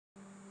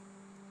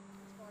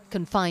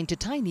Confined to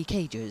tiny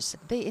cages,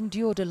 they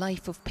endured a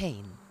life of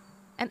pain.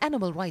 An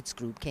animal rights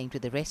group came to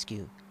the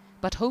rescue,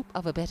 but hope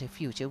of a better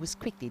future was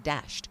quickly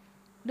dashed.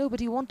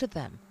 Nobody wanted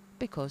them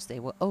because they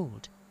were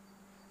old.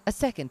 A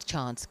second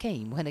chance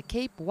came when a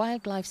Cape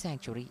Wildlife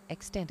Sanctuary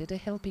extended a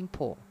helping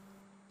paw.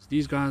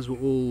 These guys were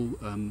all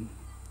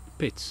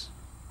pets,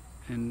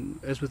 and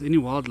as with any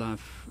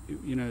wildlife,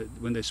 you know,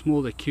 when they're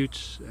small they're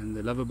cute and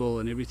they're lovable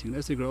and everything.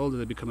 As they grow older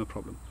they become a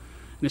problem,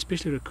 and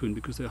especially raccoon,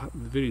 because they're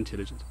very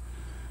intelligent.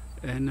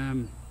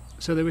 And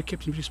so they were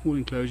kept in very small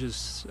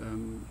enclosures.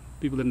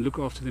 People didn't look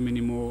after them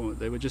anymore.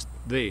 They were just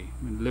there,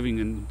 living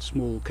in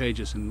small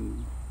cages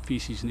and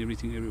feces and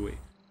everything everywhere.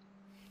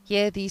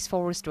 Here these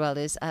forest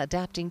dwellers are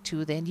adapting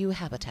to their new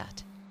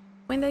habitat.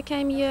 When they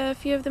came here, a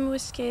few of them were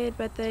scared,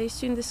 but they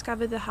soon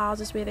discovered the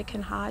houses where they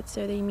can hide,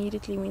 so they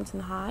immediately went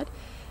and hid.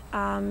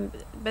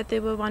 But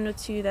there were one or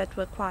two that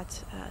were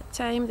quite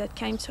tame, that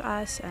came to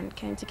us and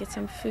came to get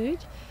some food.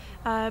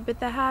 But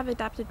they have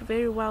adapted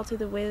very well to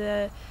the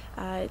weather.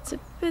 It's a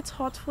bit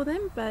hot for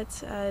them, but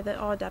they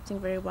are adapting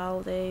very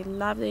well. They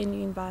love their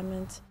new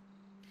environment.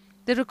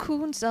 The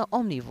raccoons are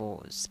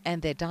omnivores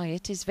and their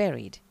diet is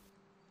varied.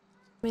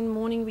 In the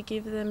morning we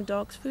give them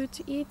dog's food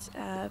to eat,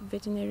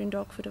 veterinarian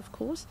dog food of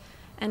course,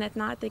 and at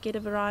night they get a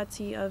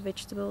variety of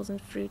vegetables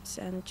and fruits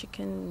and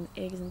chicken,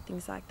 eggs and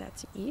things like that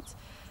to eat.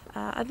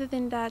 Other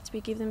than that, we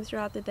give them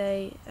throughout the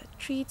day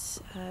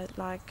treats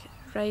like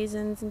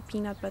raisins and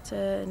peanut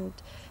butter and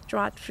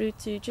dried fruit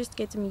to just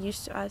get them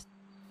used to us.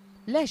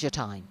 Leisure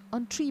time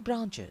on tree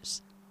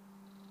branches.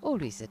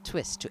 Always a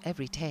twist to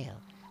every tale,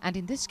 and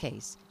in this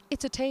case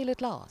it's a tale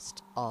at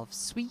last of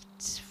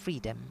sweet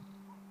freedom.